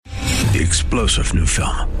the explosive new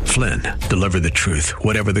film, Flynn, deliver the truth,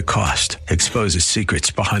 whatever the cost, exposes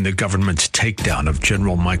secrets behind the government's takedown of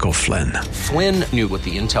General Michael Flynn. Flynn knew what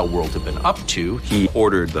the intel world had been up to. He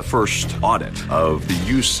ordered the first audit of the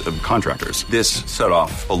use of contractors. This set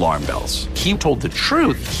off alarm bells. He told the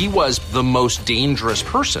truth. He was the most dangerous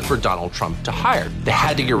person for Donald Trump to hire. They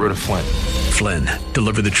had to get rid of Flynn. Flynn,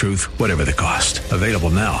 deliver the truth, whatever the cost. Available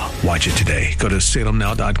now. Watch it today. Go to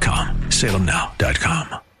salemnow.com.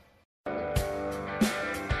 salemnow.com.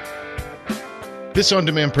 This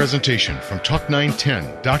on-demand presentation from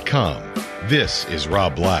Talk910.com. This is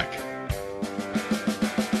Rob Black.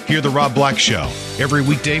 Hear The Rob Black Show every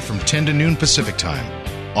weekday from 10 to noon Pacific Time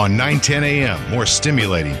on 910 a.m. More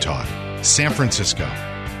stimulating talk. San Francisco.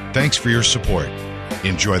 Thanks for your support.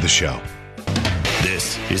 Enjoy the show.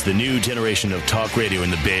 This is the new generation of talk radio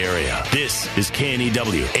in the Bay Area. This is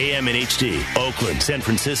KNEW, AM and HD, Oakland, San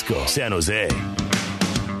Francisco, San Jose.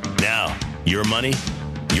 Now, your money,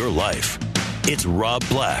 your life. It's Rob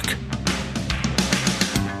Black.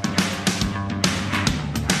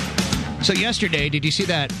 So yesterday, did you see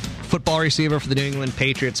that football receiver for the New England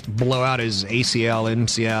Patriots blow out his ACL,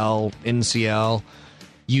 MCL, NCL,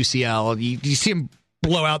 UCL? Did you see him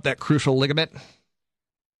blow out that crucial ligament? A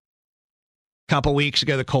couple weeks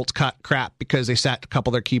ago, the Colts cut crap because they sat a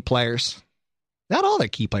couple of their key players. Not all their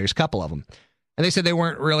key players, a couple of them. And they said they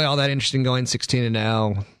weren't really all that interested in going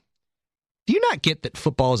 16-0. Do you not get that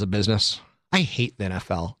football is a business? I hate the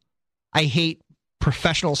NFL. I hate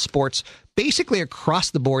professional sports basically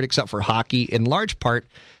across the board except for hockey, in large part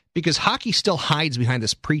because hockey still hides behind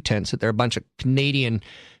this pretense that they're a bunch of Canadian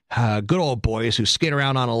good old boys who skate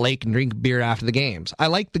around on a lake and drink beer after the games. I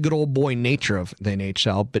like the good old boy nature of the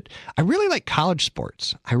NHL, but I really like college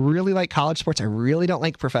sports. I really don't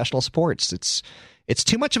like professional sports. It's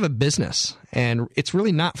too much of a business, and it's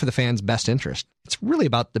really not for the fans' best interest. It's really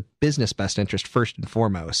about the business best interest first and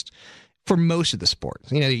foremost. For most of the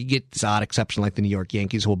sports, you get this odd exception like the New York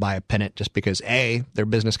Yankees who will buy a pennant just because A, their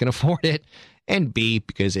business can afford it, and B,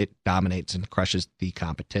 because it dominates and crushes the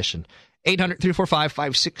competition.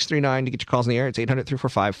 800-345-5639 to get your calls in the air. It's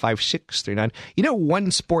 800-345-5639.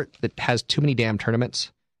 One sport that has too many damn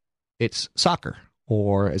tournaments, it's soccer,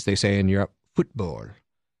 or as they say in Europe, football.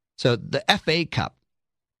 So the FA Cup.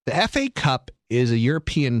 The FA Cup is a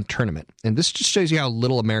European tournament, and this just shows you how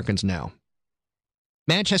little Americans know.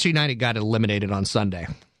 Manchester United got eliminated on Sunday.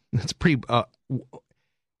 It's pretty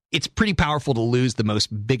powerful to lose the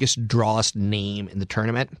biggest, drawest name in the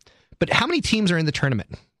tournament. But how many teams are in the tournament?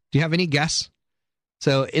 Do you have any guess?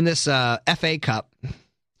 So in this FA Cup,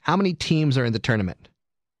 how many teams are in the tournament?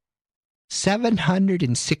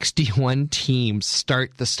 761 teams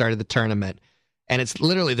start the start of the tournament. And it's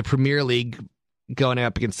literally the Premier League going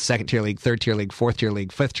up against the second-tier league, third-tier league, fourth-tier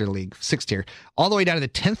league, fifth-tier league, sixth-tier, all the way down to the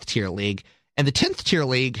 10th-tier league. And the 10th tier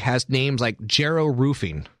league has names like Jarrow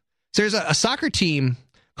Roofing. So there's a soccer team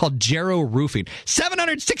called Jarrow Roofing.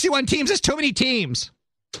 761 teams. That's too many teams.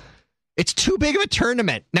 It's too big of a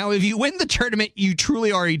tournament. Now, if you win the tournament, you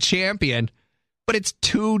truly are a champion. But it's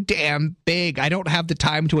too damn big. I don't have the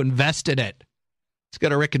time to invest in it. Let's go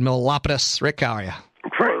to Rick in Millopolis. Rick, how are you?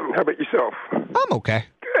 I'm fine. How about yourself? I'm okay.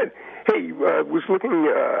 Good. Hey, was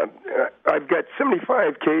looking, I've got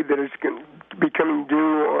 $75K that is going to be coming due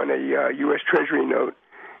on a U.S. Treasury note,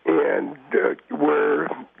 and where,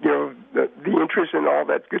 the interest and all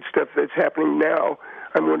that good stuff that's happening now,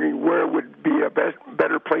 I'm wondering where would be a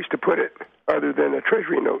better place to put it other than a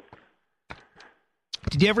Treasury note.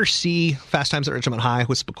 Did you ever see Fast Times at Ridgemont High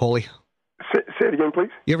with Spicoli? Say it again, please.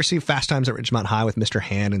 You ever see Fast Times at Ridgemont High with Mr.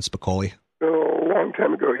 Hand and Spicoli? Oh, a long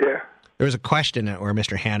time ago, yeah. There was a question where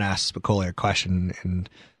Mr. Hand asked Spicoli a question, and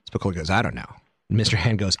Spicoli goes, I don't know. And Mr.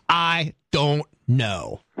 Hand goes, I don't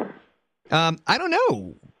know. I don't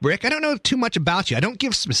know, Rick. I don't know too much about you. I don't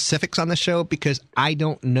give specifics on the show because I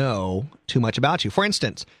don't know too much about you. For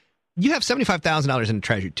instance, you have $75,000 in the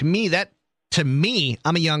treasury. To me,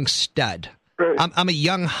 I'm a young stud. Right. I'm a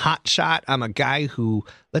young hotshot. I'm a guy who,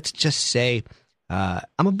 let's just say,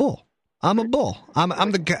 I'm a bull. I'm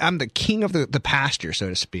the king of the pasture, so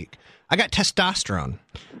to speak. I got testosterone.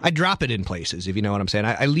 I drop it in places, if you know what I'm saying.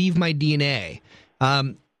 I leave my DNA.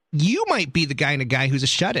 You might be the guy who's a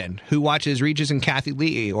shut-in, who watches Regis and Kathy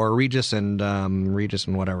Lee, or Regis and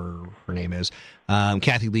whatever her name is,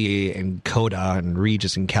 Kathy Lee and Coda and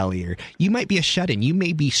Regis and Kelly. Or you might be a shut-in. You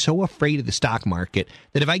may be so afraid of the stock market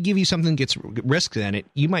that if I give you something that gets risks in it,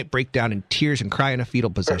 you might break down in tears and cry in a fetal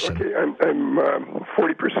position. Okay, I'm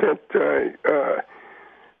 40%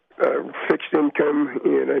 fixed income,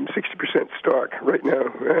 and I'm 60% stock right now.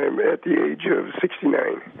 I'm at the age of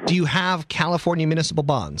 69. Do you have California municipal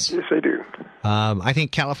bonds? Yes, I do. I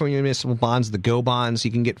think California municipal bonds, the GO bonds,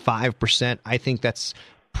 you can get 5%. I think that's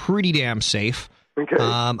pretty damn safe. Okay.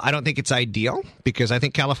 I don't think it's ideal because I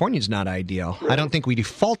think California's not ideal. Right. I don't think we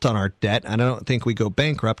default on our debt, and I don't think we go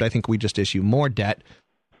bankrupt. I think we just issue more debt,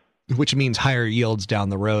 which means higher yields down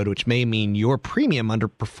the road, which may mean your premium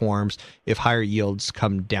underperforms if higher yields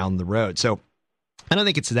come down the road. So I don't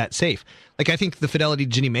think it's that safe. Like, I think the Fidelity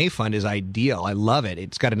Ginnie Mae fund is ideal. I love it.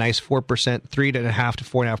 It's got a nice 4%, 3.5% to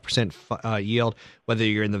 4.5% yield, whether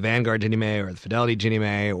you're in the Vanguard Ginnie Mae or the Fidelity Ginnie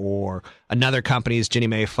Mae or another company's Ginnie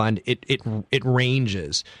Mae fund. It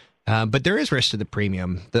ranges. But there is risk to the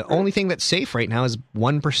premium. The only thing that's safe right now is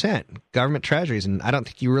 1%, government treasuries, and I don't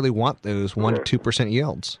think you really want those 1% to 2%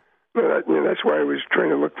 yields. Well, that's why I was trying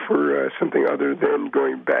to look for something other than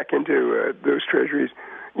going back into those treasuries.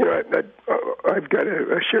 I've got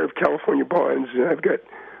a share of California bonds, and I've got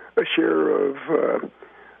a share of,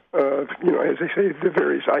 as I say, the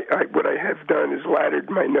various. What I have done is laddered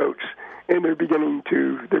my notes, and they're beginning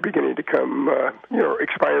to come,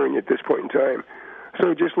 expiring at this point in time.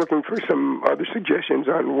 So just looking for some other suggestions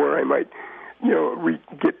on where I might,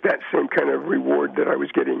 get that same kind of reward that I was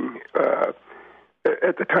getting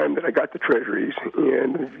at the time that I got the treasuries.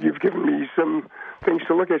 And you've given me some things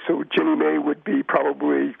to look at. So Ginnie Mae would be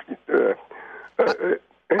probably.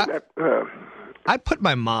 I'd put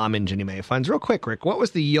my mom in Ginnie Mae funds. Real quick, Rick, what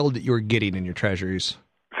was the yield that you were getting in your treasuries?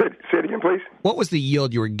 Say it again, please. What was the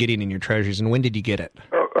yield you were getting in your treasuries, and when did you get it?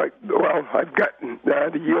 I've gotten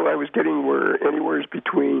the yield I was getting were anywhere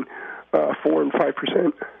between 4% and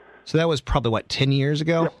 5%. So that was probably, 10 years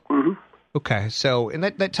ago? Yep. Mm-hmm. Okay, so, and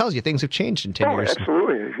that tells you things have changed in 10 years.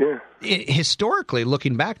 Absolutely, yeah. Historically,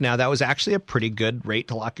 looking back now, that was actually a pretty good rate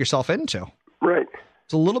to lock yourself into. Right.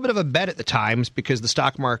 It's a little bit of a bet at the times because the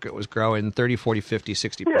stock market was growing 30, 40, 50,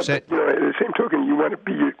 60%. Yeah, but, at the same token, you want to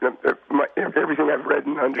be, everything I've read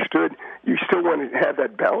and understood, you still want to have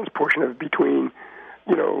that balance portion of between,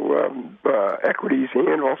 equities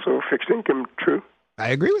and also fixed income, true? I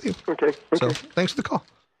agree with you. Okay. So thanks for the call.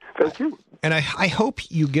 Thank you. And I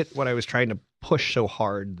hope you get what I was trying to push so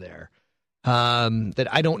hard there. That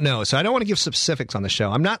I don't know. So I don't want to give specifics on the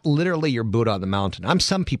show. I'm not literally your Buddha on the mountain. I'm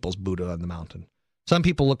some people's Buddha on the mountain. Some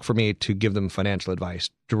people look for me to give them financial advice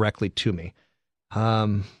directly to me,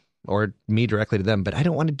 or me directly to them. But I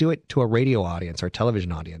don't want to do it to a radio audience or a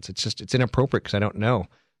television audience. It's inappropriate because I don't know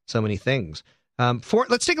so many things.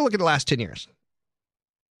 Let's take a look at the last 10 years.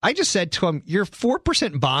 I just said to him, your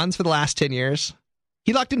 4% bonds for the last 10 years.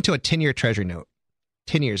 He locked into a 10-year treasury note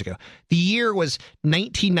 10 years ago. The year was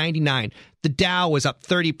 1999. The Dow was up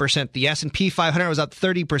 30%. The S&P 500 was up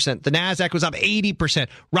 30%. The NASDAQ was up 80%.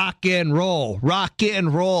 Rock and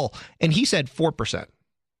roll. And he said 4%.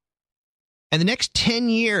 And the next 10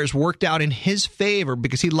 years worked out in his favor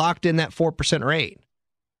because he locked in that 4% rate.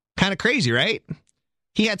 Kind of crazy, right?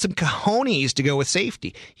 He had some cojones to go with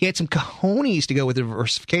safety. He had some cojones to go with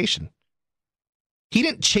diversification. He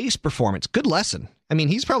didn't chase performance. Good lesson. I mean,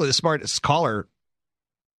 he's probably the smartest caller,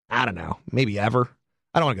 I don't know, maybe ever.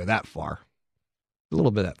 I don't want to go that far. A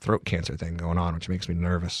little bit of that throat cancer thing going on, which makes me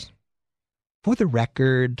nervous. For the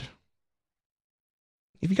record,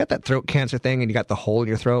 if you got that throat cancer thing and you got the hole in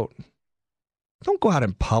your throat, don't go out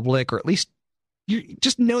in public, or at least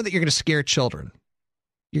just know that you're going to scare children.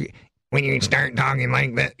 When you start talking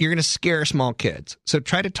like that, you're going to scare small kids. So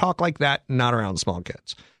try to talk like that, not around small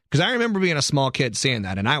kids. Because I remember being a small kid saying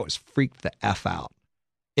that, and I was freaked the F out.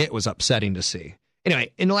 It was upsetting to see.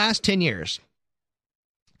 Anyway, in the last 10 years,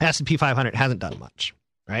 S&P 500 hasn't done much,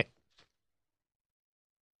 right?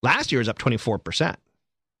 Last year was up 24%.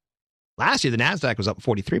 Last year, the NASDAQ was up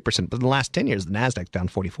 43%, but in the last 10 years, the NASDAQ's down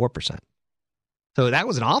 44%. So that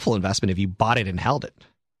was an awful investment if you bought it and held it.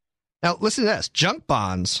 Now, listen to this. Junk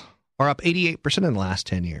bonds are up 88% in the last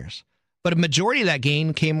 10 years. But a majority of that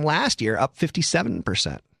gain came last year, up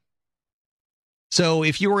 57%. So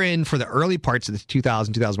if you were in for the early parts of the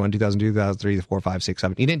 2000, 2001, 2002, 2003, 2004, 5, 6,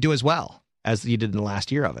 7, you didn't do as well as you did in the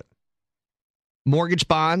last year of it. Mortgage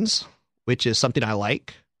bonds, which is something I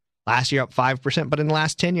like, last year up 5%, but in the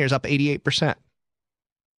last 10 years up 88%.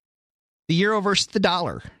 The euro versus the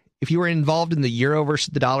dollar. If you were involved in the euro versus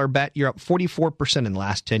the dollar bet, you're up 44% in the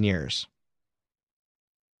last 10 years.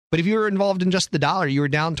 But if you were involved in just the dollar, you were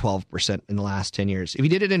down 12% in the last 10 years. If you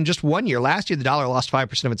did it in just 1 year, last year the dollar lost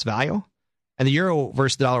 5% of its value, and the euro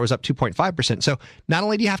versus the dollar was up 2.5%. So not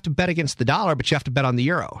only do you have to bet against the dollar, but you have to bet on the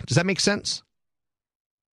euro. Does that make sense?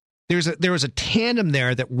 There was a tandem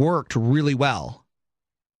there that worked really well.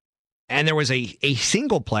 And there was a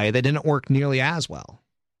single play that didn't work nearly as well.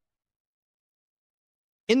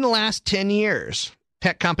 In the last 10 years,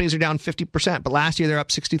 tech companies are down 50%, but last year they're up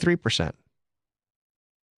 63%.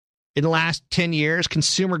 In the last 10 years,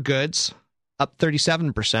 consumer goods up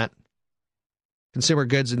 37%. Consumer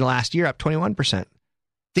goods in the last year up 21%.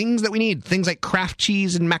 Things that we need, things like Kraft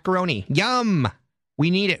cheese and macaroni. Yum! We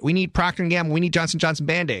need it. We need Procter & Gamble. We need Johnson & Johnson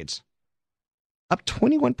Band-Aids. Up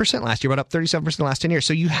 21% last year, but up 37% in the last 10 years.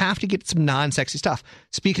 So you have to get some non-sexy stuff.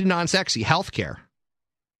 Speaking of non-sexy, healthcare.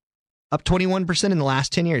 Up 21% in the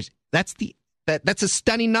last 10 years. That's a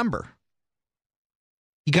stunning number.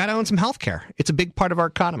 You got to own some healthcare. It's a big part of our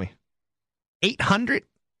economy.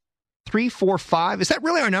 800-345. Is that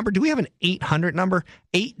really our number? Do we have an 800 number?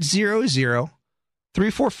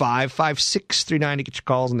 800-345-5639 to get your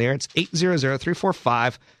calls in there. It's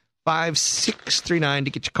 800-345-5639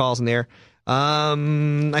 to get your calls in there. I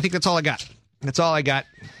think that's all I got. That's all I got.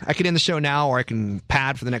 I can end the show now, or I can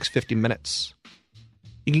pad for the next 50 minutes.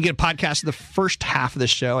 You can get a podcast of the first half of the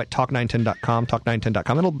show at talk910.com,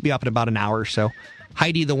 talk910.com. It'll be up in about an hour or so.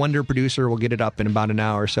 Heidi, the Wonder Producer, will get it up in about an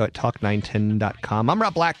hour or so at talk910.com. I'm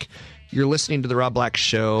Rob Black. You're listening to The Rob Black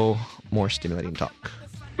Show. More stimulating talk.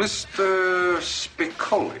 Mr.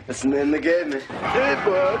 Spicoli. That's the name they gave me. Hey,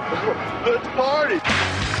 bud. Let's party.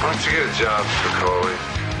 Why don't you get a job, Spicoli?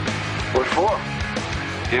 What for?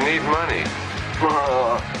 You need money.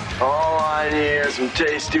 All I need are some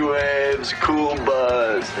tasty waves, cool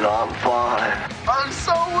buzz, and I'm fine. I'm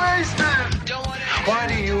so wasted. Why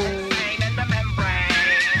do you...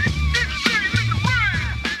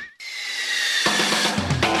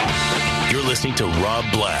 You're listening to Rob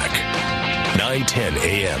Black, 910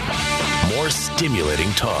 a.m. More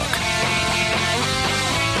stimulating talk.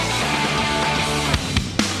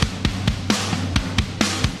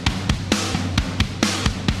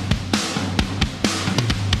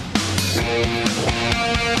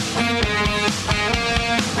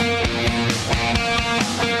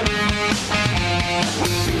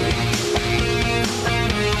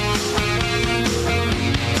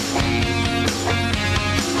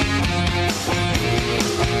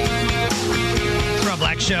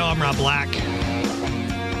 Show. I'm Rob Black.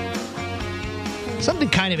 Something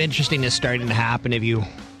kind of interesting is starting to happen if you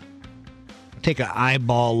take an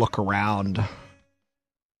eyeball look around.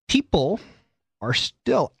 People are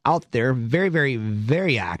still out there very, very,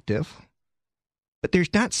 very active, but they're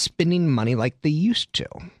not spending money like they used to.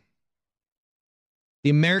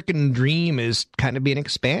 The American dream is kind of being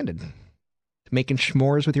expanded to making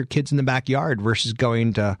s'mores with your kids in the backyard versus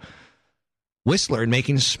going to Whistler and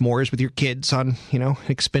making s'mores with your kids on, an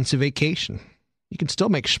expensive vacation. You can still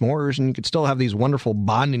make s'mores and you can still have these wonderful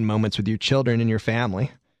bonding moments with your children and your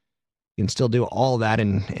family. You can still do all that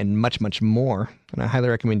and much, much more. And I highly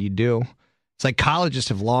recommend you do. Psychologists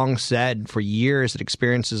have long said for years that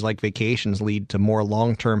experiences like vacations lead to more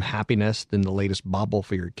long-term happiness than the latest bauble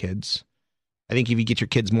for your kids. I think if you get your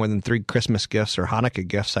kids more than 3 Christmas gifts or Hanukkah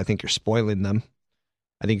gifts, I think you're spoiling them.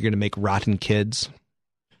 I think you're going to make rotten kids.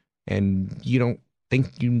 And you don't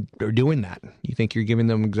think you are doing that. You think you're giving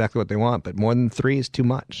them exactly what they want, but more than 3 is too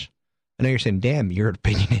much. I know you're saying, damn, you're an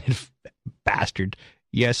opinionated bastard.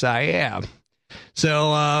 Yes, I am.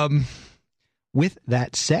 So, with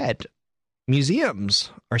that said,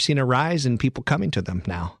 museums are seeing a rise in people coming to them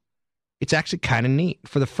now. It's actually kind of neat.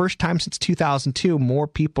 For the first time since 2002, more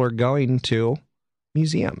people are going to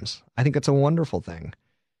museums. I think that's a wonderful thing.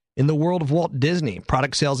 In the world of Walt Disney,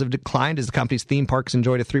 product sales have declined as the company's theme parks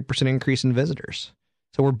enjoyed a 3% increase in visitors.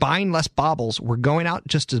 So we're buying less baubles. We're going out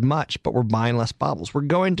just as much, but we're buying less baubles. We're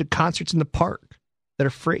going to concerts in the park that are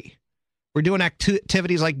free. We're doing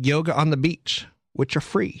activities like yoga on the beach, which are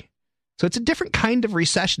free. So it's a different kind of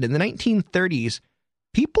recession. In the 1930s,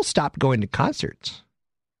 people stopped going to concerts.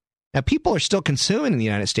 Now, people are still consuming in the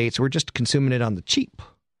United States. We're just consuming it on the cheap.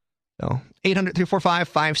 So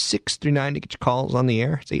 800-345-5639 to get your calls on the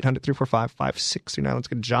air. It's 800-345-5639. Let's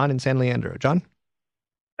get John in San Leandro. John?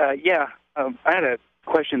 I had a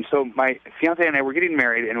question. So my fiance and I were getting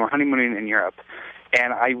married, and we're honeymooning in Europe.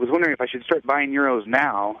 And I was wondering if I should start buying euros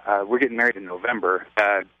now. We're getting married in November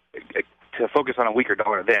to focus on a weaker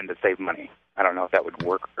dollar then to save money. I don't know if that would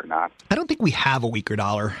work or not. I don't think we have a weaker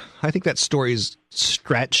dollar. I think that story's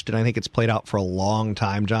stretched, and I think it's played out for a long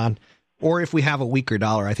time, John. Or if we have a weaker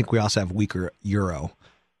dollar, I think we also have weaker euro.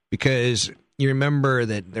 Because you remember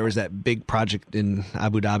that there was that big project in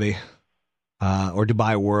Abu Dhabi or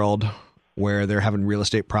Dubai World where they're having real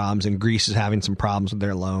estate problems, and Greece is having some problems with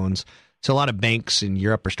their loans. So a lot of banks in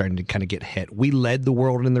Europe are starting to kind of get hit. We led the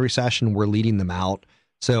world in the recession. We're leading them out.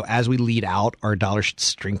 So as we lead out, our dollar should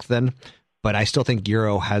strengthen. But I still think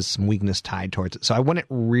euro has some weakness tied towards it. So I wouldn't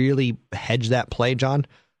really hedge that play, John.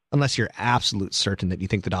 Unless you're absolute certain that you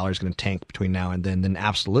think the dollar is going to tank between now and then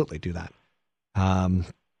absolutely do that.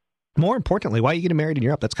 More importantly, why are you getting married in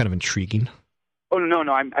Europe? That's kind of intriguing. Oh, no,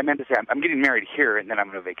 I meant to say I'm getting married here, and then I'm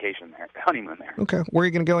going to vacation there, honeymoon there. Okay. Where are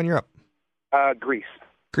you going to go in Europe? Greece.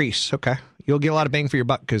 Greece, okay. You'll get a lot of bang for your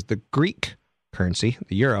buck because the Greek currency,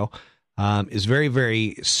 the euro, is very,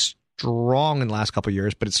 very strong in the last couple of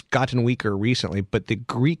years, but it's gotten weaker recently. But the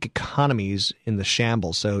Greek economy is in the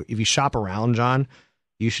shambles. So if you shop around, John,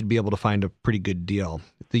 you should be able to find a pretty good deal.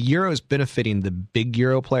 The euro is benefiting the big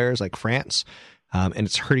euro players like France, and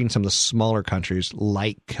it's hurting some of the smaller countries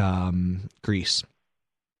like Greece.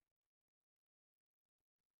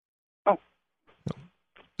 Oh.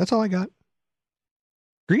 That's all I got.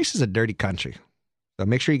 Greece is a dirty country, so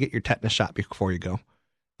make sure you get your tetanus shot before you go.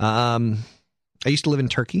 I used to live in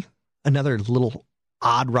Turkey. Another little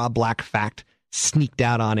odd Rob Black fact sneaked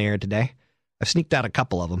out on air today. I've sneaked out a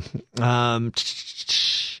couple of them.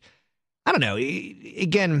 I don't know.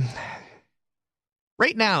 Again,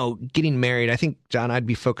 right now, getting married, I think, John, I'd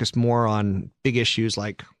be focused more on big issues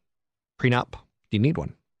like prenup. Do you need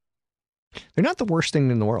one? They're not the worst thing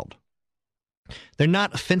in the world. They're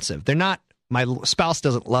not offensive. They're not, my spouse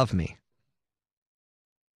doesn't love me.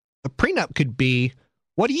 A prenup could be,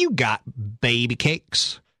 what do you got, baby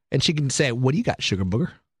cakes? And she can say, what do you got, sugar booger?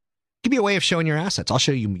 It could be a way of showing your assets. I'll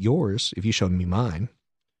show you yours if you show me mine.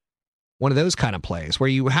 One of those kind of plays where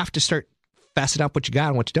you have to start fessing up what you got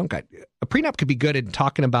and what you don't got. A prenup could be good at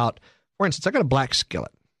talking about, for instance, I got a black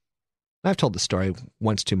skillet. I've told the story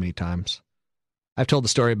once too many times. I've told the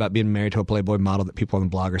story about being married to a Playboy model that people on the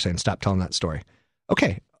blog are saying, stop telling that story.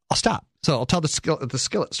 Okay, I'll stop. So I'll tell the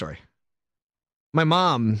skillet story. My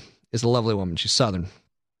mom is a lovely woman. She's Southern.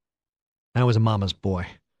 I was a mama's boy.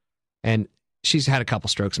 And she's had a couple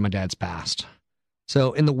strokes and my dad's passed.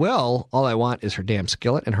 So in the will, all I want is her damn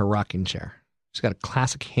skillet and her rocking chair. She's got a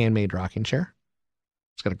classic handmade rocking chair.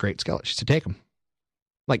 She's got a great skillet. She said, take them.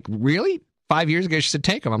 Like, really? 5 years ago, she said,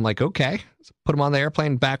 take them. I'm like, okay. So put them on the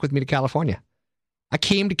airplane back with me to California. I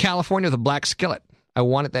came to California with a black skillet. I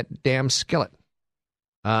wanted that damn skillet.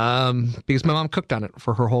 Because my mom cooked on it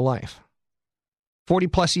for her whole life. 40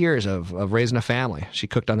 plus years of raising a family. She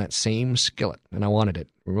cooked on that same skillet, and I wanted it.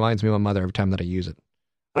 It reminds me of my mother every time that I use it.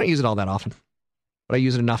 I don't use it all that often, but I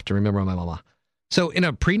use it enough to remember my mama. So in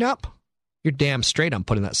a prenup, you're damn straight I'm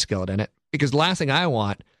putting that skillet in it, because the last thing I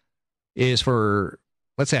want is for,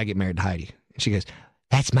 let's say I get married to Heidi, and she goes,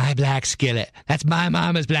 that's my black skillet. That's my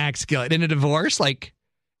mama's black skillet. In a divorce,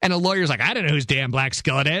 and a lawyer's like, I don't know whose damn black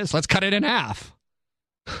skillet is. Let's cut it in half.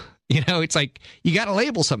 It's like, you got to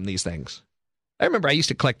label some of these things. I remember I used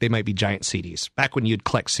to collect They Might Be Giant CDs, back when you'd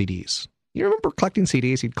collect CDs. You remember collecting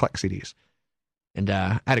CDs? You'd collect CDs. And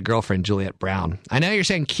I had a girlfriend, Juliette Brown. I know you're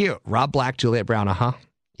saying cute. Rob Black, Juliette Brown, uh-huh.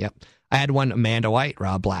 Yep. I had one, Amanda White,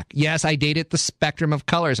 Rob Black. Yes, I dated the spectrum of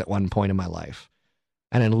colors at one point in my life.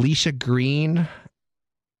 And Alicia Green.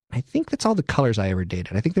 I think that's all the colors I ever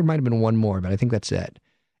dated. I think there might have been one more, but I think that's it.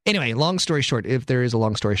 Anyway, long story short, if there is a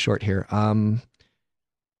long story short here,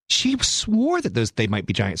 she swore that those They Might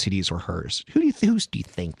Be Giant CDs were hers. Whose do you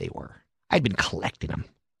think they were? I'd been collecting them.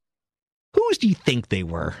 Whose do you think they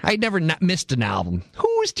were? I'd never missed an album.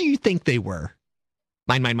 Whose do you think they were?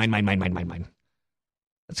 Mine.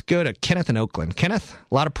 Let's go to Kenneth in Oakland. Kenneth,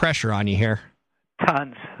 a lot of pressure on you here.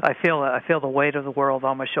 Tons. I feel the weight of the world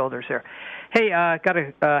on my shoulders here. Hey,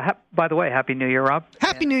 by the way, Happy New Year, Rob.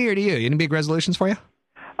 Happy New Year to you. Any big resolutions for you?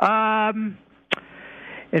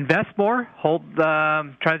 Invest more.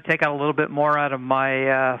 Try to take out a little bit more out of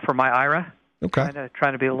my for my IRA. Okay.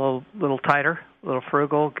 Trying to be a little tighter, a little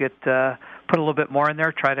frugal. Put a little bit more in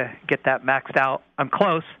there. Try to get that maxed out. I'm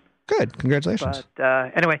close. Good. Congratulations.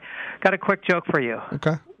 But anyway, got a quick joke for you.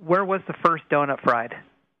 Okay. Where was the first donut fried?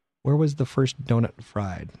 Where was the first donut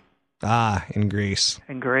fried? In Greece.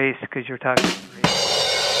 In Greece, because you're talking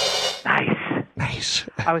Greece. Nice.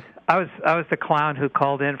 I was the clown who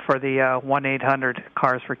called in for the 1-800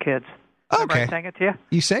 Cars for Kids. Remember Okay. I sang it to you?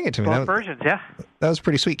 You sang it to me. Both versions, yeah. That was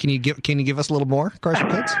pretty sweet. Can you give us a little more, Cars for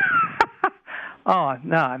Kids? Oh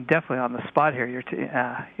no, I'm definitely on the spot here.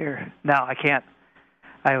 No, I can't.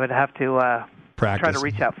 I would have to Practice. try to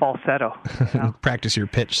reach that falsetto. Practice your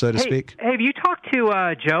pitch, so to speak. Hey, have you talked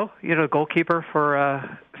to Joe? Goalkeeper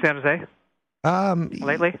for San Jose.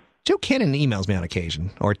 Lately. Joe Cannon emails me on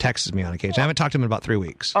occasion or texts me on occasion. I haven't talked to him in about 3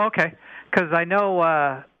 weeks. Oh, okay, because I know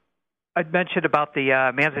I'd mentioned about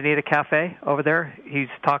the Manzanita Cafe over there. He's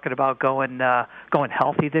talking about going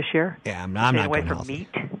healthy this year. Yeah, I'm not away going from healthy.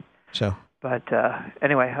 meat. So But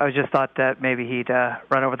anyway, I just thought that maybe he'd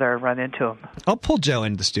run over there and run into him. I'll pull Joe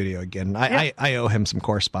into the studio again. I owe him some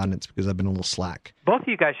correspondence because I've been a little slack. Both of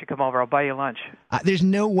you guys should come over. I'll buy you lunch. There's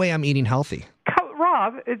no way I'm eating healthy.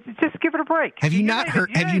 Rob, just give it a break. Have you not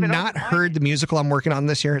heard the musical I'm working on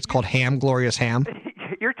this year? It's called Ham, Glorious Ham.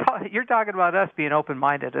 You're talking about us being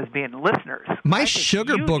open-minded as being listeners. My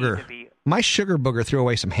sugar booger threw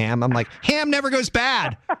away some ham. I'm like, ham never goes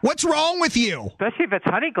bad. What's wrong with you? Especially if it's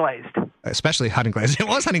honey glazed. Especially honey glazed. It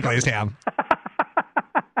was honey glazed ham.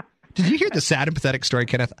 Did you hear the sad and pathetic story,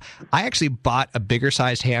 Kenneth? I actually bought a bigger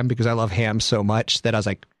sized ham because I love ham so much that I was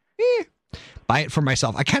like, buy it for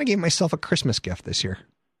myself. I kind of gave myself a Christmas gift this year.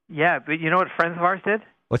 Yeah, but you know what friends of ours did?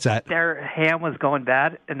 What's that? Their ham was going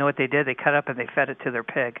bad, and know what they did? They cut up and they fed it to their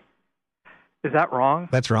pig. Is that wrong?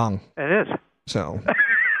 That's wrong. It is. So.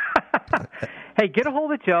 Hey, get a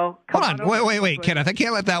hold of Joe. Hold on. Wait, Kenneth. I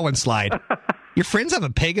can't let that one slide. Your friends have a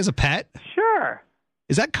pig as a pet? Sure.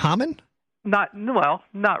 Is that common? Not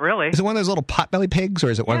really. Is it one of those little potbelly pigs, or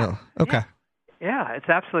is it one of those? Okay. Yeah, it's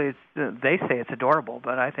absolutely, they say it's adorable,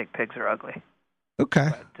 but I think pigs are ugly. Okay.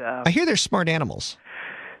 But, I hear they're smart animals.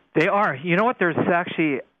 They are. You know what? There's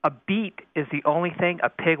actually a beet is the only thing a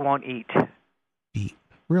pig won't eat. Beet?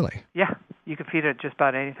 Really? Yeah. You can feed it just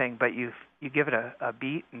about anything, but you give it a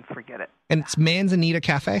beet and forget it. And it's Manzanita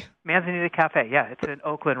Cafe? Manzanita Cafe, yeah. It's in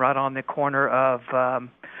Oakland, right on the corner of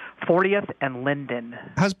 40th and Linden.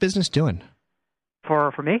 How's business doing?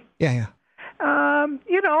 For me? Yeah.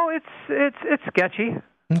 You know, it's sketchy.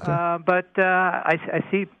 Okay. But I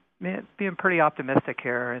see being pretty optimistic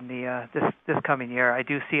here in the this coming year. I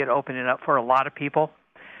do see it opening up for a lot of people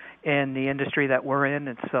in the industry that we're in,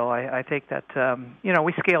 and so I think that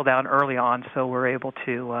we scaled down early on, so we're able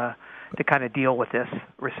to kind of deal with this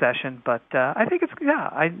recession. But I think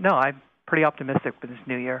I'm pretty optimistic for this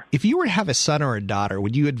new year. If you were to have a son or a daughter,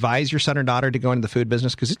 would you advise your son or daughter to go into the food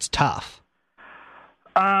business? Because it's tough.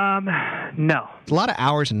 No. It's a lot of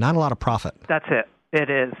hours and not a lot of profit. That's it.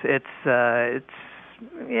 It is. It's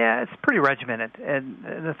pretty regimented. And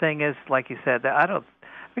the thing is, like you said,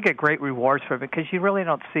 we get great rewards from it because you really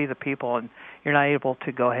don't see the people and you're not able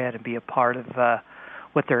to go ahead and be a part of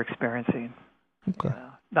what they're experiencing. Okay.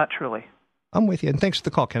 Not truly. I'm with you. And thanks for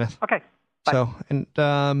the call, Kenneth. Okay. Bye. So, and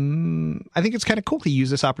I think it's kind of cool to use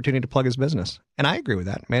this opportunity to plug his business. And I agree with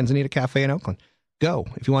that. Manzanita Cafe in Oakland. Go.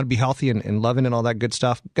 If you want to be healthy and loving and all that good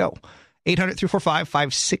stuff, go.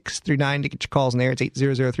 800-345-5639 to get your calls in there. It's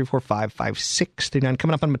 800-345-5639.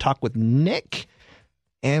 Coming up, I'm going to talk with Nick.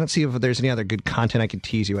 And let's see if there's any other good content I can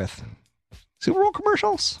tease you with. Super Bowl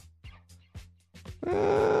commercials?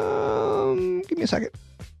 Give me a second.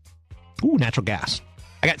 Ooh, natural gas.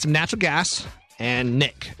 I got some natural gas and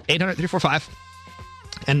Nick. 800-345.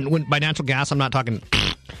 And by natural gas, I'm talking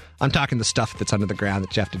the stuff that's under the ground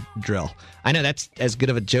that you have to drill. I know that's as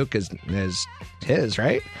good of a joke as his,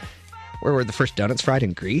 right? Where were the first donuts fried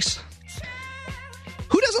in Greece?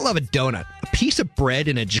 Who doesn't love a donut? A piece of bread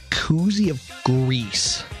in a jacuzzi of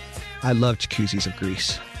grease. I love jacuzzis of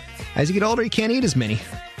grease. As you get older, you can't eat as many.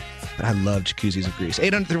 But I love jacuzzis of grease.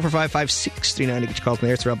 800-345-5639 to get your calls in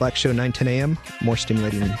there. It's the Rob Black Show, 9-10 a.m. More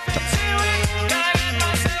stimulating talk.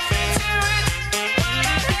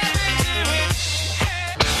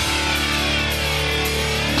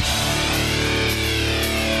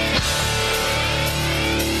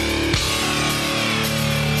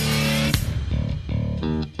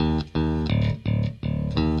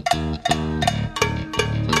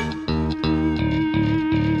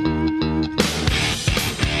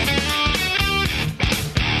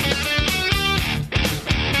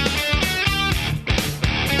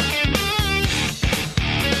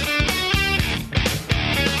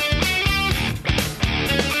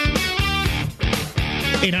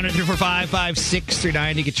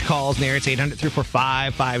 $800-345-5639 to get your calls in there. It's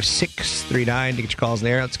 800-345-5639 to get your calls in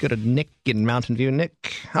there. Let's go to Nick in Mountain View.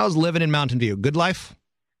 Nick, how's living in Mountain View? Good life?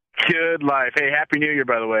 Good life. Hey, Happy New Year,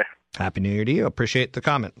 by the way. Happy New Year to you. Appreciate the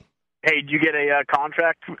comment. Hey, did you get a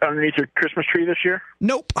contract underneath your Christmas tree this year?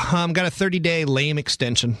 Nope. Got a 30-day lame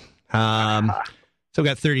extension. So I've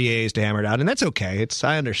got 30 days to hammer it out, and that's okay.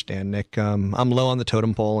 I understand, Nick. I'm low on the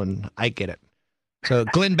totem pole, and I get it. So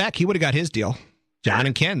Glenn Beck, he would have got his deal. John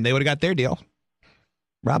and Ken, they would have got their deal.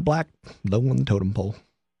 Rob Black, low on the totem pole.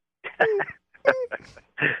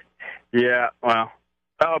 Yeah, well,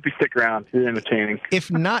 I hope you stick around. You're entertaining.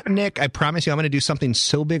 If not, Nick, I promise you I'm going to do something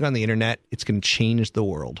so big on the internet, it's going to change the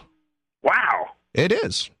world. Wow. It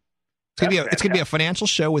is. It's going to be a financial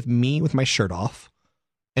show with me with my shirt off.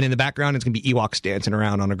 And in the background, it's going to be Ewoks dancing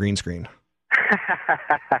around on a green screen.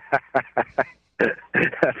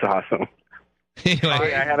 That's awesome.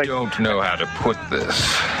 Anyway, I don't know how to put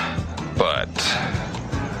this, but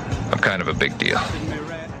I'm kind of a big deal.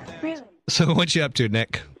 So what you up to,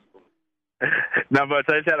 Nick? No,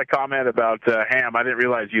 but I just had a comment about ham. I didn't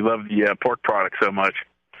realize you love the pork product so much.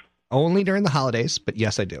 Only during the holidays, but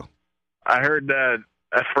yes, I do. I heard a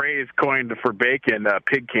phrase coined for bacon,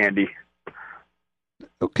 pig candy.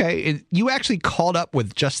 Okay, you actually called up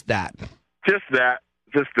with just that. Just that.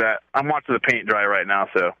 I'm watching the paint dry right now,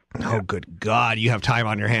 so. Oh, good God, you have time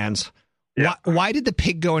on your hands. Yeah. Why did the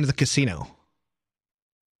pig go into the casino?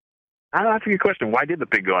 That's a good question. Why did the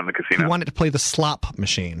pig go in the casino? He wanted to play the slot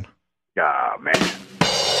machine. Ah, man.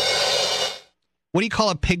 What do you call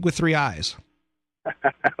a pig with 3 eyes?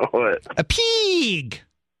 What? A pig!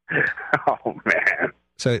 Oh, man.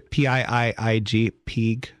 So, P-I-I-I-G,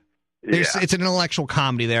 pig. Yeah. It's an intellectual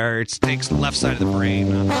comedy there. It takes the left side of the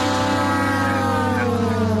brain.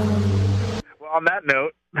 Well, on that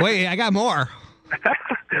note... Wait, I got more.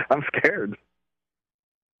 I'm scared.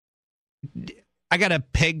 I got a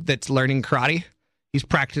pig that's learning karate. He's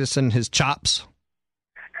practicing his chops.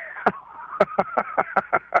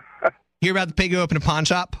 Hear about the pig who opened a pawn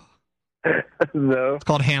shop? No. It's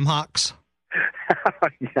called Ham Hocks.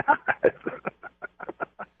 Yes.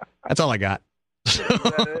 That's all I got. Is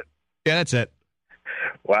that it? Yeah, that's it.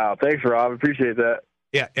 Wow. Thanks, Rob. Appreciate that.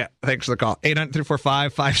 Yeah. Thanks for the call.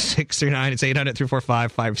 800-345-5639. It's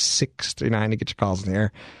 800-345-5639 to get your calls in the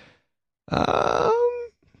air.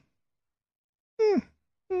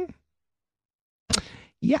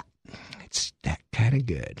 Yeah, it's that kind of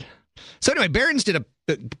good. So anyway, Barron's did a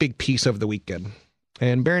big piece over the weekend.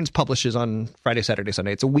 And Barron's publishes on Friday, Saturday,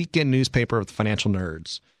 Sunday. It's a weekend newspaper of the financial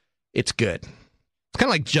nerds. It's good. It's kind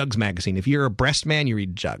of like Jugs magazine. If you're a breast man, you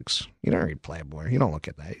read Jugs. You don't read Playboy. You don't look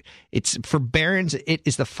at that. It's for Barron's, it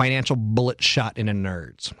is the financial bullet shot in a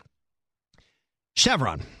nerds.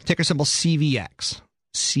 Chevron, ticker symbol CVX.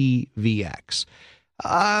 CVX.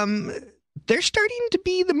 They're starting to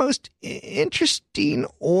be the most interesting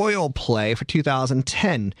oil play for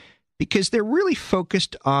 2010 because they're really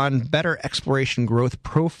focused on better exploration growth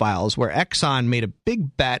profiles where Exxon made a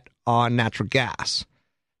big bet on natural gas.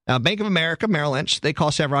 Now, Bank of America, Merrill Lynch, they call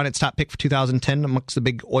Chevron its top pick for 2010 amongst the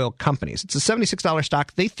big oil companies. It's a $76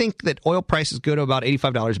 stock. They think that oil prices go to about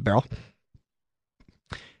 $85 a barrel.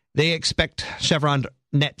 They expect Chevron to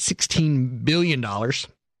net $16 billion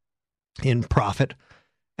in profit.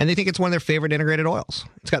 And they think it's one of their favorite integrated oils.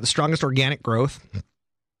 It's got the strongest organic growth.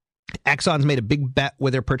 Exxon's made a big bet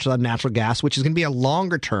with their purchase on natural gas, which is going to be a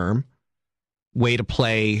longer-term way to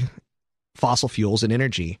play fossil fuels and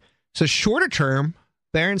energy. So shorter term,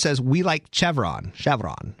 Barron says, we like Chevron. So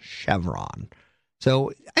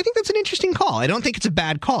I think that's an interesting call. I don't think it's a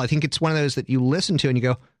bad call. I think it's one of those that you listen to and you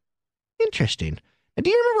go, interesting. And do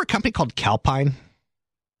you remember a company called Calpine?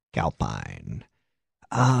 Calpine.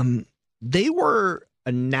 They were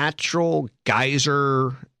a natural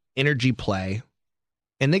geyser energy play,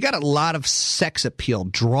 and they got a lot of sex appeal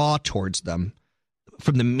draw towards them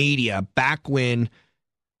from the media back when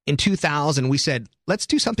in 2000 we said, let's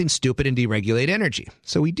do something stupid and deregulate energy.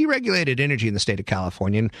 So we deregulated energy in the state of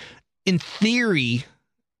California. And in theory,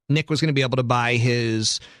 Nick was going to be able to buy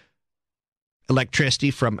his electricity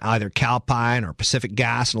from either Calpine or Pacific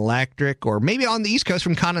Gas and Electric, or maybe on the East Coast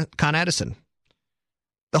from Con Edison.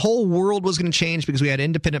 The whole world was going to change because we had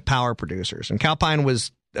independent power producers. And Calpine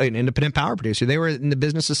was an independent power producer. They were in the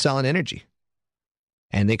business of selling energy.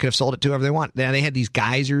 And they could have sold it to whoever they want. Now, they had these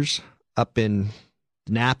geysers up in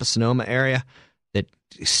the Napa, Sonoma area that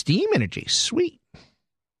steam energy. Sweet.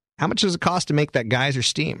 How much does it cost to make that geyser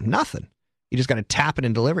steam? Nothing. You just got to tap it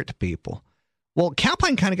and deliver it to people. Well,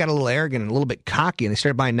 Calpine kind of got a little arrogant and a little bit cocky, and they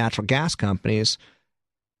started buying natural gas companies.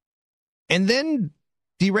 And then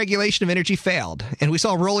deregulation of energy failed, and we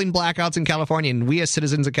saw rolling blackouts in California, and we as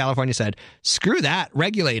citizens of California said, screw that,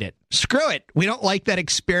 regulate it. Screw it. We don't like that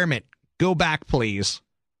experiment. Go back, please.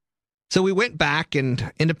 So we went back,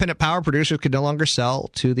 and independent power producers could no longer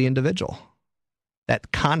sell to the individual.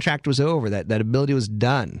 That contract was over. That ability was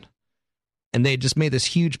done. And they just made this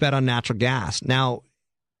huge bet on natural gas. Now,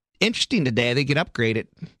 interesting today, they get upgraded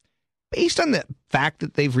based on the fact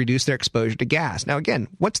that they've reduced their exposure to gas. Now, again,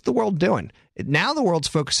 what's the world doing? Now the world's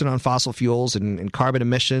focusing on fossil fuels and carbon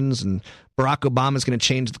emissions, and Barack Obama's going to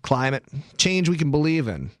change the climate. Change we can believe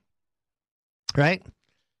in, right?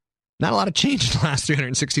 Not a lot of change in the last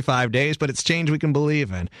 365 days, but it's change we can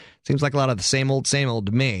believe in. Seems like a lot of the same old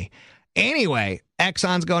to me. Anyway,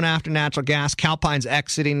 Exxon's going after natural gas. Calpine's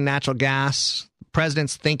exiting natural gas. The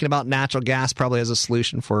president's thinking about natural gas probably as a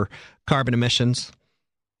solution for carbon emissions.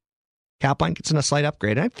 Calpine gets in a slight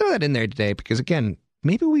upgrade. And I throw that in there today because, again,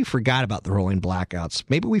 maybe we forgot about the rolling blackouts.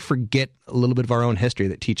 Maybe we forget a little bit of our own history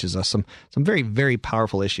that teaches us some very, very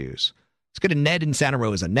powerful issues. Let's go to Ned in Santa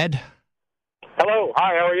Rosa. Ned? Hello.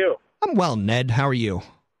 Hi, how are you? I'm well, Ned. How are you?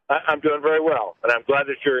 I'm doing very well, and I'm glad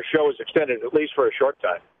that your show is extended at least for a short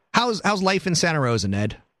time. How's life in Santa Rosa,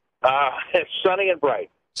 Ned? It's sunny and bright.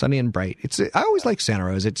 Sunny and bright. I always like Santa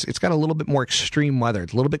Rosa. It's got a little bit more extreme weather.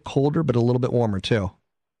 It's a little bit colder, but a little bit warmer too.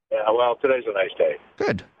 Yeah, well, today's a nice day.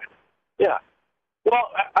 Good. Yeah.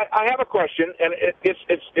 Well, I have a question, and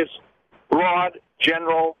it's broad,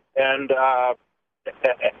 general, and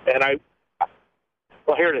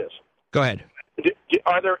here it is. Go ahead.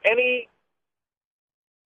 Are there any?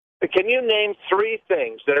 Can you name 3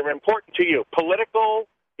 things that are important to you, political,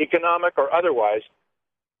 economic, or otherwise,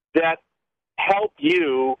 that help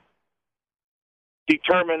you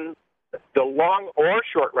determine the long or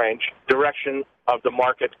short range direction of the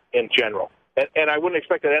market in general? And I wouldn't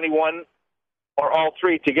expect that any one or all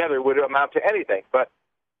 3 together would amount to anything, but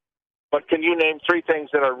can you name 3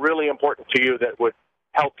 things that are really important to you that would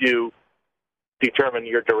help you determine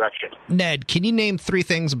your direction? Ned, can you name 3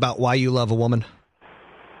 things about why you love a woman?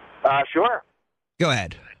 Sure. Go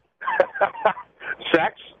ahead.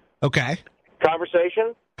 Sex. Okay.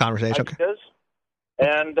 Conversation. Okay. Ideas,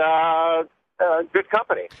 and good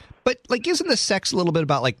company. But, isn't the sex a little bit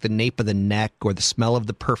about, the nape of the neck or the smell of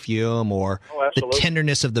the perfume or the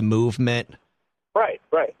tenderness of the movement? Right.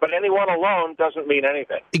 But anyone alone doesn't mean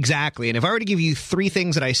anything. Exactly. And if I were to give you 3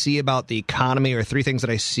 things that I see about the economy or 3 things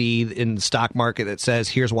that I see in the stock market that says,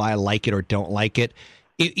 here's why I like it or don't like it,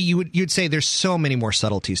 you'd say there's so many more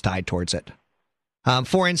subtleties tied towards it.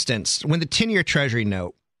 For instance, when the 10-year Treasury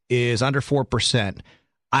note is under 4%,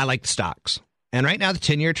 I like the stocks. And right now, the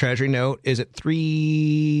 10-year Treasury note is at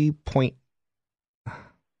 3 point...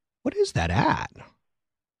 What is that at?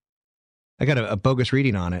 I got a bogus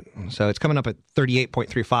reading on it. So it's coming up at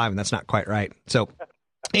 38.35, and that's not quite right. So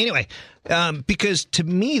anyway, because to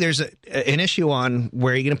me, there's an issue on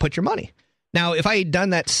where you're going to put your money. Now, if I had done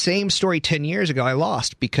that same story 10 years ago, I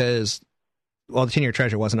lost because, the 10-year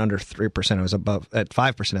Treasury wasn't under 3%. It was above at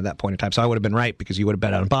 5% at that point in time. So I would have been right because you would have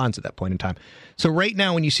bet on bonds at that point in time. So right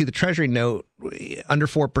now, when you see the Treasury note under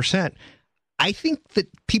 4%, I think that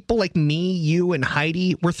people like me, you, and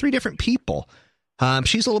Heidi, we're 3 different people.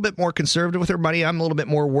 She's a little bit more conservative with her money. I'm a little bit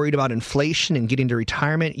more worried about inflation and getting to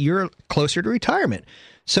retirement. You're closer to retirement.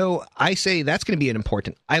 So I say that's going to be an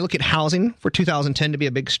important. I look at housing for 2010 to be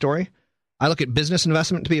a big story. I look at business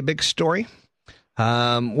investment to be a big story.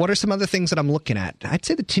 What are some other things that I'm looking at? I'd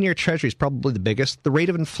say the 10-year Treasury is probably the biggest. The rate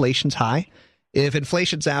of inflation's high. If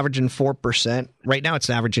inflation's averaging 4%, right now it's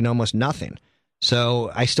averaging almost nothing.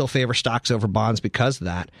 So I still favor stocks over bonds because of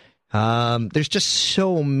that. There's just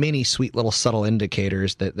so many sweet little subtle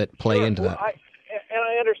indicators that play into that. I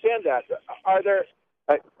understand that. Are there?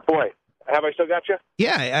 Have I still got you?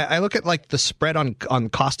 Yeah, I look at the spread on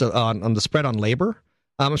cost of on the spread on labor.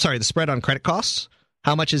 I'm sorry, the spread on credit costs.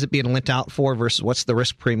 How much is it being lent out for versus what's the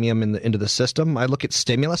risk premium into the system? I look at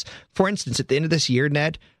stimulus. For instance, at the end of this year,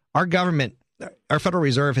 Ned, our government, our Federal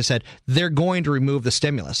Reserve has said they're going to remove the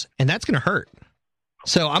stimulus, and that's going to hurt.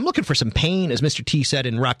 So I'm looking for some pain, as Mr. T said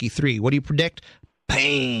in Rocky 3. What do you predict?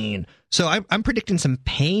 Pain. So I'm predicting some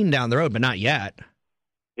pain down the road, but not yet.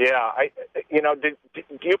 Yeah,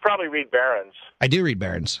 you probably read Barron's. I do read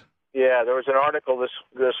Barron's. Yeah, there was an article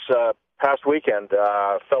this past weekend,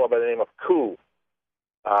 a fellow by the name of Koo,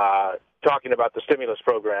 talking about the stimulus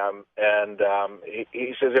program, and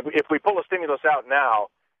he says if we pull the stimulus out now,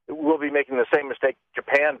 we'll be making the same mistake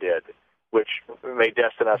Japan did, which may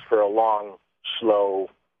destine us for a long, slow.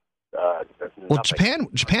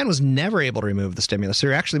 Japan was never able to remove the stimulus.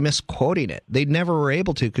 They're actually misquoting it. They never were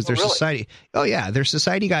able to because their society. Oh yeah, their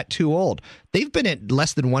society got too old. They've been at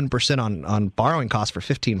less than 1% on borrowing costs for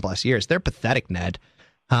 15 plus years. They're pathetic, Ned,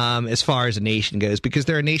 as far as a nation goes, because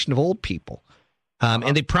they're a nation of old people.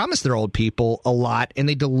 And they promise their old people a lot, and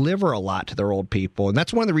they deliver a lot to their old people. And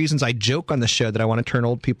that's one of the reasons I joke on the show that I want to turn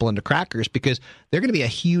old people into crackers, because they're going to be a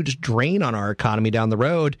huge drain on our economy down the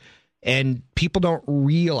road, and people don't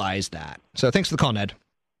realize that. So thanks for the call, Ned.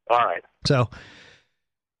 All right. So,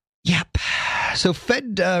 yep. So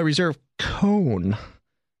Fed Reserve Cone,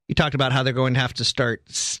 he talked about how they're going to have to start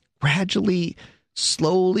gradually,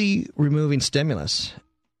 slowly removing stimulus.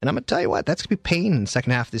 And I'm going to tell you what, that's going to be pain in the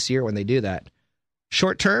second half of this year when they do that.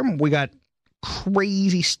 Short term, we got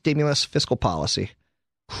crazy stimulus fiscal policy,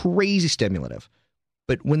 crazy stimulative.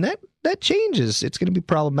 But when that changes, it's going to be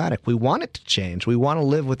problematic. We want it to change. We want to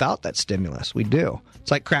live without that stimulus. We do.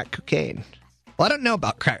 It's like crack cocaine. Well, I don't know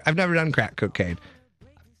about crack. I've never done crack cocaine.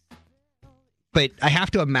 But I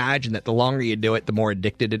have to imagine that the longer you do it, the more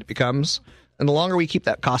addicted it becomes. And the longer we keep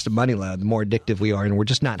that cost of money low, the more addictive we are. And we're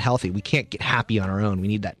just not healthy. We can't get happy on our own. We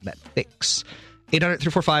need that fix.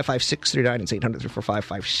 800-345-5639. It's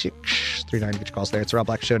 800-345-5639. Get your calls there. It's the Rob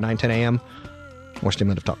Black Show, 9-10 a.m. More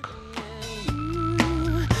stimulative talk.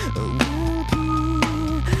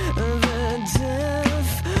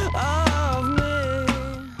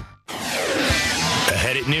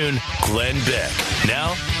 Ahead at noon, Glenn Beck.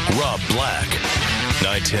 Now, Rob Black.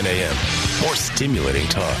 9-10 a.m. More stimulating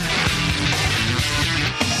talk.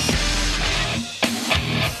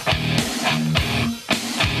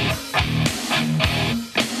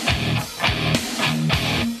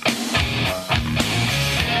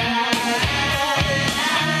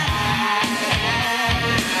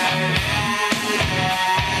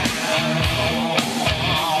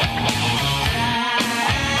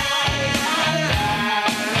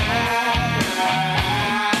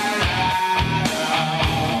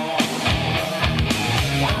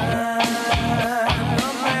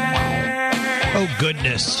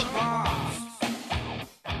 Goodness.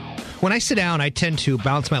 When I sit down, I tend to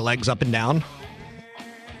bounce my legs up and down.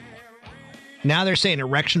 Now they're saying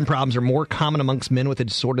erection problems are more common amongst men with a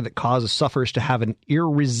disorder that causes sufferers to have an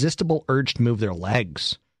irresistible urge to move their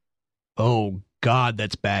legs. Oh, God,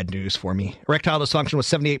 that's bad news for me. Erectile dysfunction was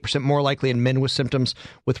 78% more likely in men with symptoms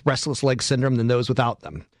with restless leg syndrome than those without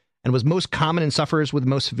them, and was most common in sufferers with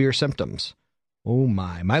most severe symptoms. Oh,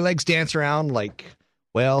 my. My legs dance around like,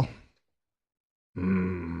 well...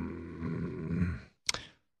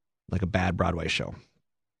 like a bad Broadway show.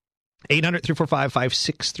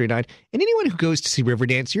 800-345-5639. And anyone who goes to see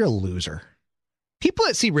Riverdance, you're a loser. People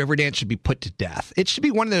that see Riverdance should be put to death. It should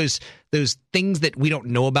be one of those things that we don't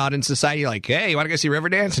know about in society. Like, hey, you want to go see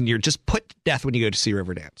Riverdance? And you're just put to death when you go to see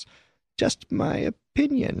Riverdance. Just my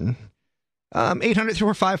opinion.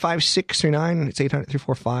 800-345-5639. It's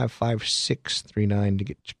 800-345-5639 to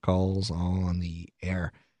get your calls on the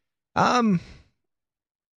air.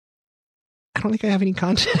 I don't think I have any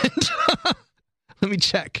content. Let me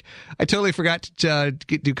check. I totally forgot to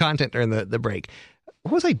do content during the break.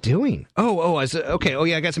 What was I doing? Okay. Oh,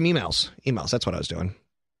 yeah, I got some emails. That's what I was doing.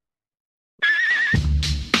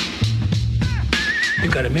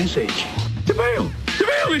 You got a message. The mail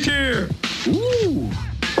is here. Ooh,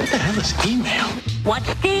 what the hell is email?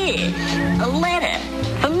 What's this? A letter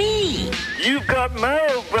for me. You've got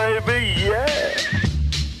mail, baby, yeah.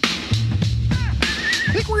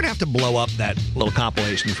 I think we're going to have to blow up that little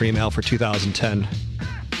compilation for email for 2010.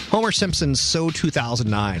 Homer Simpson's So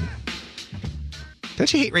 2009.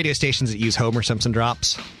 Don't you hate radio stations that use Homer Simpson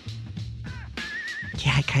drops?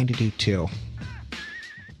 Yeah, I kind of do too.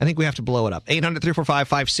 I think we have to blow it up.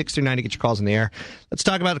 800-345-5639 to get your calls in the air. Let's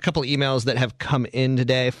talk about a couple of emails that have come in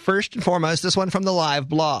today. First and foremost, this one from the live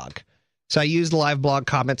blog. So I used the live blog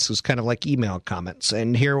comments as kind of like email comments.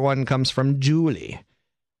 And here one comes from Julie.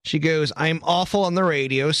 She goes, I'm awful on the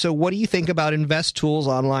radio, so what do you think about InvestTools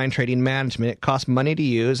online trading management? It costs money to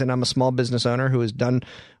use, and I'm a small business owner who is done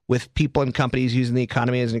with people and companies using the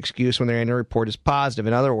economy as an excuse when their annual report is positive.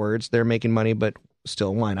 In other words, they're making money but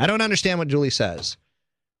still whine. I don't understand what Julie says.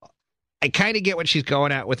 I kind of get what she's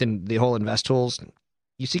going at within the whole InvestTools.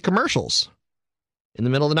 You see commercials in the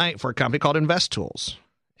middle of the night for a company called InvestTools,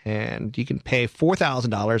 and you can pay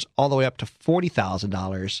 $4,000 all the way up to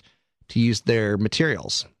 $40,000 to use their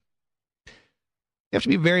materials. You have to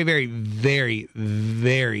be very, very, very,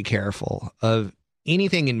 very careful of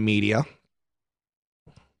anything in media,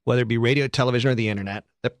 whether it be radio, television, or the internet,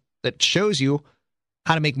 that shows you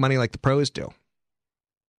how to make money like the pros do.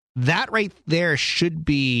 That right there should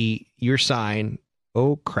be your sign,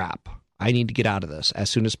 oh crap, I need to get out of this as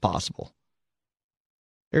soon as possible.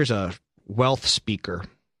 There's a wealth speaker,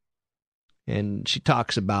 and she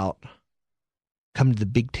talks about come to the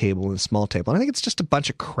big table and the small table. And I think it's just a bunch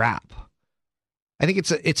of crap. I think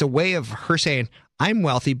it's a way of her saying, I'm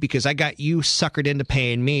wealthy because I got you suckered into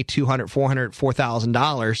paying me $200, $400,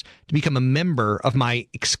 $4,000 to become a member of my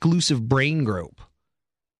exclusive brain group.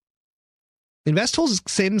 InvestTools is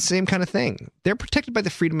the same kind of thing. They're protected by the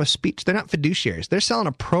freedom of speech. They're not fiduciaries. They're selling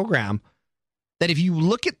a program that if you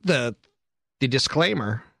look at the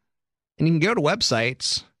disclaimer, and you can go to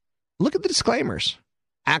websites, look at the disclaimers.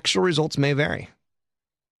 Actual results may vary.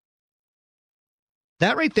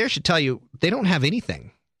 That right there should tell you they don't have anything.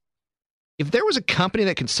 If there was a company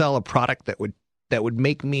that could sell a product that would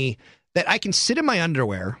make me, that I can sit in my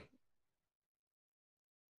underwear,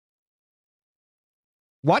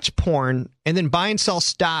 watch porn, and then buy and sell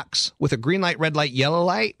stocks with a green light, red light, yellow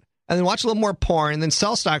light, and then watch a little more porn, and then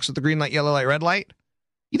sell stocks with the green light, yellow light, red light,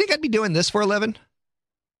 you think I'd be doing this for a living?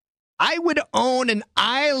 I would own an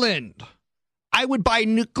island. I would buy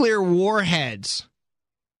nuclear warheads.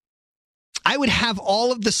 I would have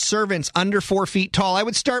all of the servants under 4 feet tall. I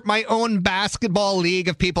would start my own basketball league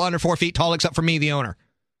of people under 4 feet tall, except for me, the owner.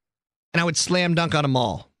 And I would slam dunk on them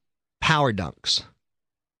all. Power dunks.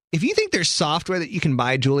 If you think there's software that you can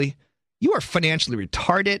buy, Julie, you are financially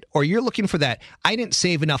retarded, or you're looking for that I didn't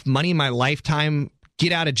save enough money in my lifetime,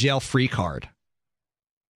 get out of jail free card.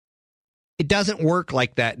 It doesn't work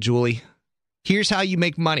like that, Julie. Here's how you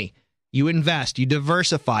make money. You invest, you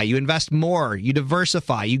diversify, you invest more, you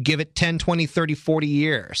diversify, you give it 10, 20, 30, 40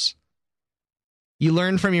 years. You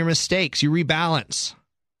learn from your mistakes, you rebalance.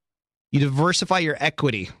 You diversify your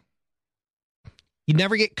equity. You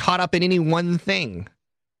never get caught up in any one thing.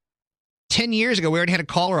 10 years ago, we already had a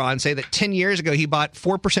caller on say that 10 years ago he bought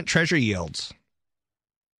 4% treasury yields.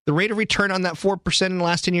 The rate of return on that 4% in the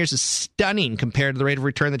last 10 years is stunning compared to the rate of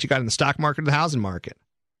return that you got in the stock market or the housing market.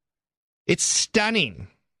 It's stunning.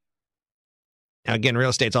 Now, again, real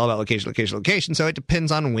estate's all about location, location, location, so it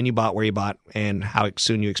depends on when you bought, where you bought, and how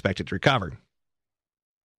soon you expect it to recover.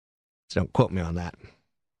 So don't quote me on that.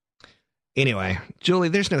 Anyway, Julie,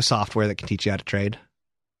 there's no software that can teach you how to trade.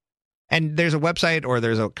 And there's a website or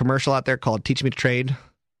there's a commercial out there called Teach Me to Trade.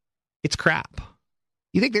 It's crap.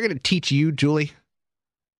 You think they're going to teach you, Julie?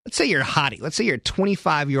 Let's say you're a hottie. Let's say you're a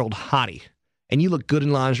 25-year-old hottie, and you look good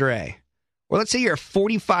in lingerie. Or let's say you're a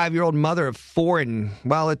 45-year-old mother of 4, and,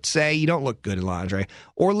 well, let's say you don't look good in lingerie.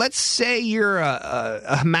 Or let's say you're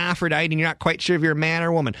a hermaphrodite and you're not quite sure if you're a man or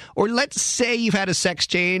a woman. Or let's say you've had a sex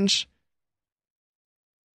change,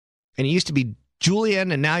 and it used to be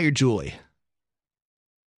Julian, and now you're Julie.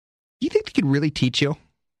 Do you think they could really teach you?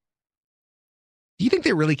 Do you think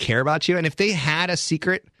they really care about you? And if they had a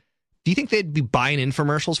secret, do you think they'd be buying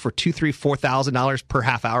infomercials for $2,000, $3,000, $4,000 per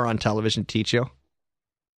half hour on television to teach you?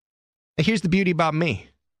 And here's the beauty about me.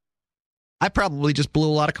 I probably just blew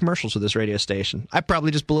a lot of commercials with this radio station. I probably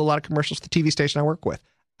just blew a lot of commercials with the TV station I work with.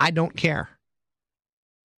 I don't care.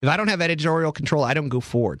 If I don't have editorial control, I don't go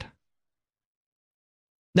forward.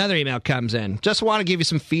 Another email comes in. Just want to give you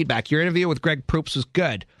some feedback. Your interview with Greg Proops was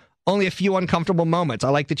good. Only a few uncomfortable moments. I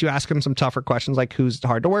like that you ask him some tougher questions like who's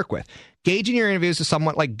hard to work with. Gauging your interviews is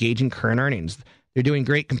somewhat like gauging current earnings. They're doing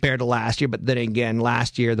great compared to last year, but then again,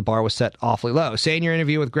 last year the bar was set awfully low. Saying your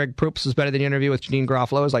interview with Greg Proops is better than your interview with Janine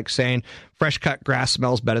Garofalo is like saying fresh cut grass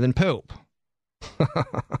smells better than poop.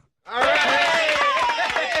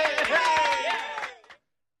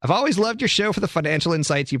 I've always loved your show for the financial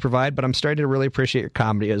insights you provide, but I'm starting to really appreciate your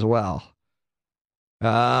comedy as well.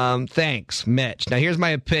 Thanks, Mitch. Now here's my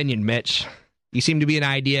opinion, Mitch. You seem to be an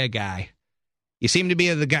idea guy. You seem to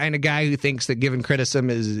be the kind of guy who thinks that giving criticism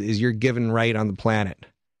is your given right on the planet.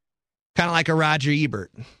 Kind of like a Roger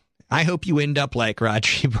Ebert. I hope you end up like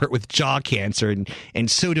Roger Ebert with jaw cancer and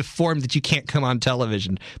so deformed that you can't come on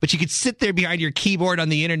television. But you could sit there behind your keyboard on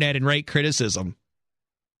the internet and write criticism.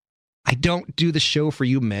 I don't do the show for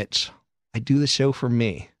you, Mitch. I do the show for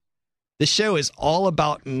me. This show is all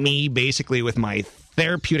about me, basically, with my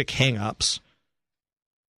therapeutic hang-ups.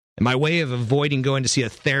 And my way of avoiding going to see a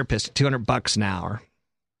therapist at $200 an hour.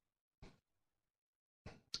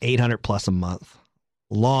 $800 plus a month.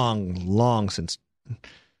 Long since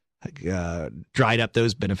dried up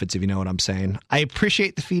those benefits, if you know what I'm saying. I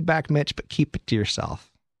appreciate the feedback, Mitch, but keep it to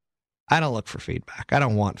yourself. I don't look for feedback. I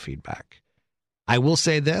don't want feedback. I will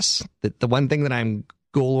say this, that the one thing that I'm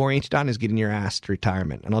goal-oriented on is getting your ass to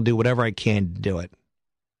retirement, and I'll do whatever I can to do it.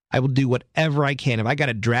 I will do whatever I can. If I got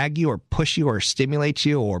to drag you or push you or stimulate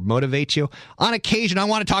you or motivate you, on occasion I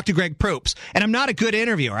want to talk to Greg Proops, and I'm not a good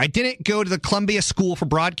interviewer. I didn't go to the Columbia School for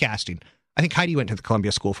Broadcasting. I think Heidi went to the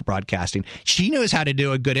Columbia School for Broadcasting. She knows how to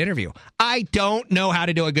do a good interview. I don't know how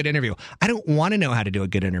to do a good interview. I don't want to know how to do a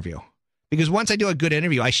good interview, because once I do a good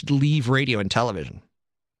interview, I should leave radio and television.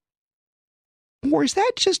 Or is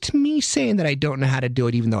that just me saying that I don't know how to do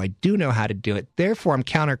it, even though I do know how to do it? Therefore, I'm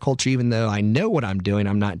counterculture, even though I know what I'm doing,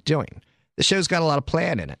 I'm not doing. The show's got a lot of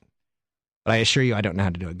plan in it. But I assure you, I don't know how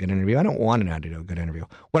to do a good interview. I don't want to know how to do a good interview.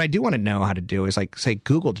 What I do want to know how to do is, like, say,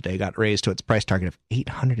 Google today got raised to its price target of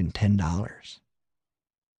 $810.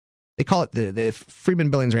 They call it, the Freeman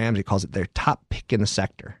Billings Ramsey calls it their top pick in the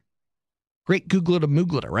sector. Great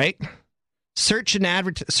Googleta-moogleta, right? Search,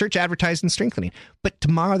 advertise, and strengthening. But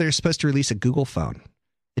tomorrow they're supposed to release a Google phone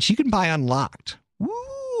that you can buy unlocked.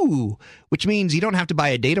 Woo! Which means you don't have to buy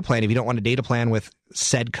a data plan if you don't want a data plan with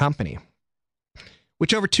said company.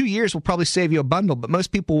 Which over 2 years will probably save you a bundle, but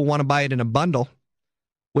most people will want to buy it in a bundle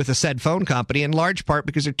with a said phone company, in large part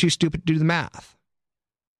because they're too stupid to do the math.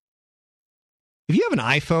 If you have an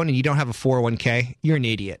iPhone and you don't have a 401k, you're an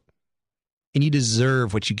idiot. And you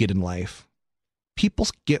deserve what you get in life. People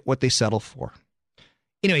get what they settle for.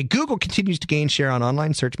 Anyway, Google continues to gain share on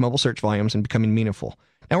online search, mobile search volumes, and becoming meaningful.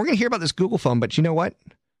 And we're going to hear about this Google phone, but you know what?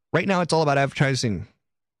 Right now, it's all about advertising,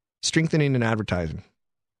 strengthening and advertising.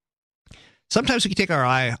 Sometimes we can take our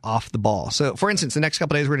eye off the ball. So, for instance, the next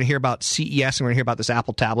couple of days, we're going to hear about CES and we're going to hear about this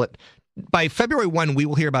Apple tablet. By February 1, we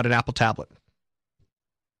will hear about an Apple tablet.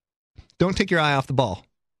 Don't take your eye off the ball.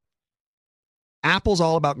 Apple's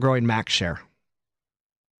all about growing Mac share.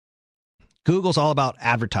 Google's all about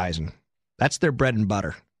advertising. That's their bread and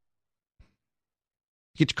butter.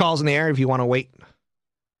 Get your calls in the air if you want to wait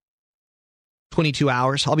 22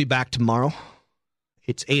 hours. I'll be back tomorrow.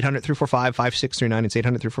 It's 800-345-5639. It's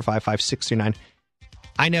 800-345-5639.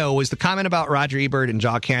 I know, was the comment about Roger Ebert and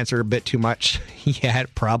jaw cancer a bit too much? Yeah,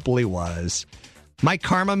 it probably was. My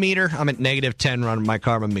karma meter, I'm at -10 on my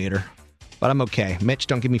karma meter. But I'm okay. Mitch,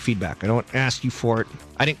 don't give me feedback. I don't ask you for it.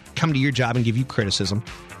 I didn't come to your job and give you criticism.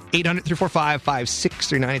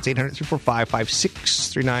 800-345-5639. It's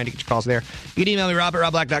 800-345-5639 to get your calls there. You can email me,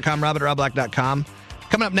 rob@robblack.com, rob@robblack.com.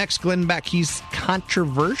 Coming up next, Glenn Beck. He's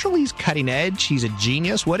controversial. He's cutting edge. He's a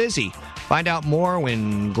genius. What is he? Find out more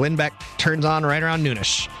when Glenn Beck turns on right around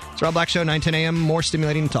noonish. It's Rob Black Show, 9-10 a.m. More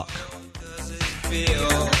stimulating talk.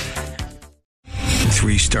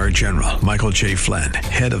 3-star General Michael J. Flynn,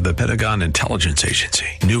 head of the Pentagon Intelligence Agency,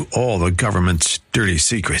 knew all the government's dirty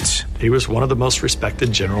secrets. He was one of the most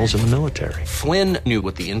respected generals in the military. Flynn knew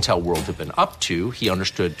what the intel world had been up to. He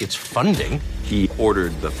understood its funding. He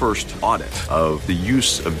ordered the first audit of the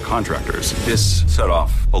use of contractors. This set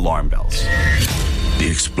off alarm bells. The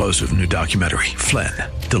explosive new documentary, Flynn,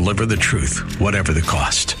 Deliver the Truth, Whatever the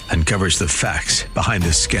Cost, uncovers the facts behind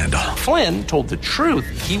this scandal. Flynn told the truth.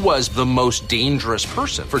 He was the most dangerous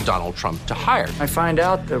person for Donald Trump to hire. I find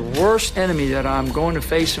out the worst enemy that I'm going to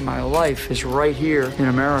face in my life is right here in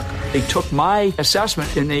America. They took my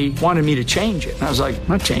assessment and they wanted me to change it. And I was like, I'm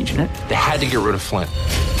not changing it. They had to get rid of Flynn.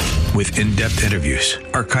 With in-depth interviews,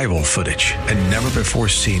 archival footage, and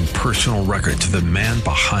never-before-seen personal records of the man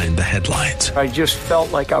behind the headlines. I just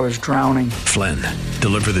felt like I was drowning. Flynn,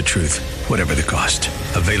 Deliver the Truth, Whatever the Cost.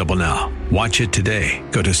 Available now. Watch it today.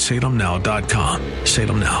 Go to salemnow.com.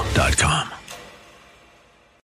 salemnow.com.